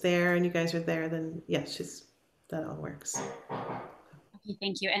she's just there and you guys are there, then yes, that all works. Okay,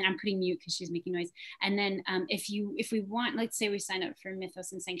 thank you. And I'm putting mute because she's making noise. And then if we want, let's say we sign up for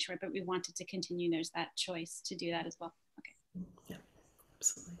Mythos and Sanctuary, but we wanted to continue, there's that choice to do that as well. Okay. Yeah,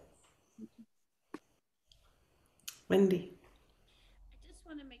 absolutely. Wendy. I just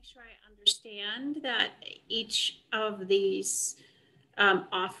want to make sure I understand that each of these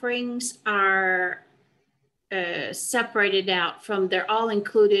offerings are separated out from, they're all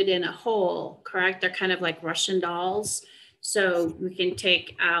included in a whole, correct? They're kind of like Russian dolls. So we can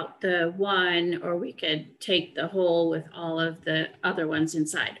take out the one, or we could take the whole with all of the other ones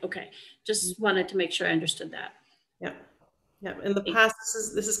inside. Okay, just wanted to make sure I understood that. Yep. Yep. In the past,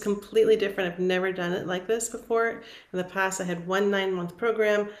 this is completely different. I've never done it like this before. In the past, I had one 9-month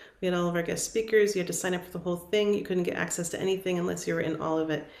program. We had all of our guest speakers. You had to sign up for the whole thing. You couldn't get access to anything unless you were in all of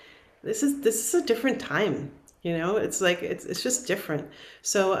it. This is a different time. You know, it's like it's just different.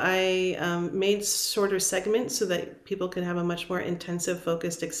 So I made shorter segments so that people could have a much more intensive,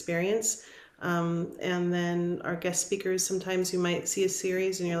 focused experience. And then our guest speakers, sometimes you might see a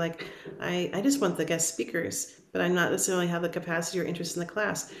series and you're like, I just want the guest speakers, but I'm not necessarily have the capacity or interest in the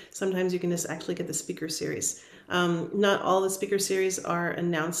class. Sometimes you can just actually get the speaker series. Not all the speaker series are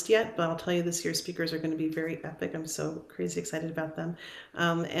announced yet, but I'll tell you this year's speakers are going to be very epic. I'm so crazy excited about them.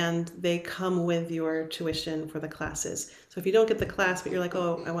 And they come with your tuition for the classes. So if you don't get the class, but you're like,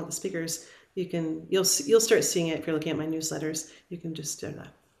 oh, I want the speakers, you'll start seeing it if you're looking at my newsletters. You can just do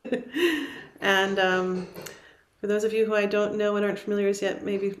that. And for those of you who I don't know and aren't familiar as yet,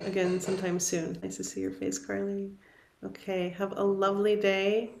 maybe again sometime soon. Nice to see your face, Carly. Okay, have a lovely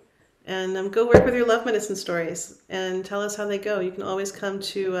day. And go work with your love medicine stories and tell us how they go. You can always come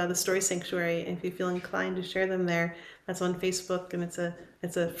to the Story Sanctuary, and if you feel inclined to share them there, that's on Facebook, and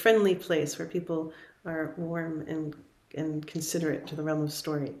it's a friendly place where people are warm and considerate to the realm of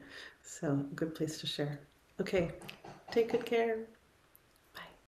story. So a good place to share. Okay, take good care.